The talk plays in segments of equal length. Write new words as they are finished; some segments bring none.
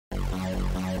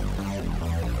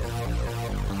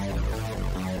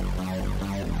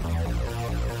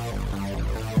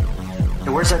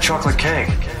Hey, where's that chocolate cake?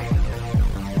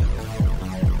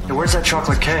 Hey, where's that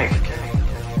chocolate cake?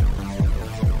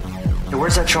 Hey,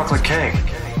 where's that chocolate cake?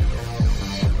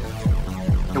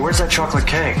 Hey, where's that chocolate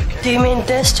cake? Do you mean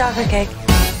this chocolate cake?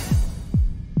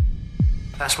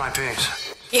 That's my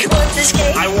piece. You want this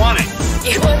cake? I want it.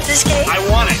 You want this cake? I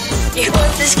want it. You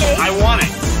want this cake? I want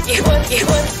it. You want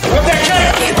that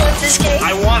cake? You want this cake?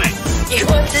 I want it. You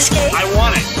want this cake? I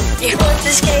want it. You want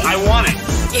this cake? I want it.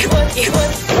 You want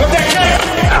that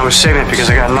cake? I was saving it because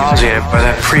I got nauseated by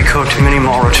that pre-cooked mini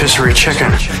malt rotisserie chicken.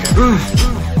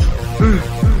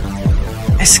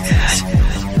 It's good.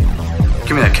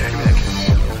 Give me that cake.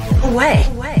 Away.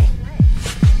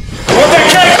 that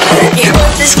cake? You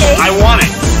want this cake? I want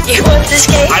it. You want this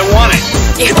cake? I want it.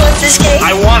 You want this cake?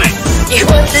 I want it. You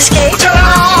want this cake?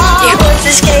 Ta-da! You want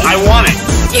this cake? I want it.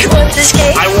 You want this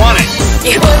cake? I want it.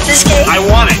 You want this cake? I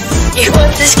want it. You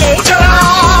want this cake?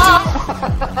 Ta-da!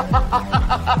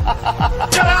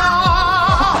 Ta-da! Ta-da!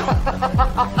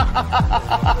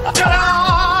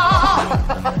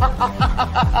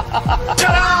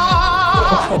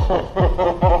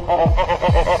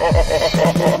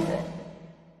 Ta-da!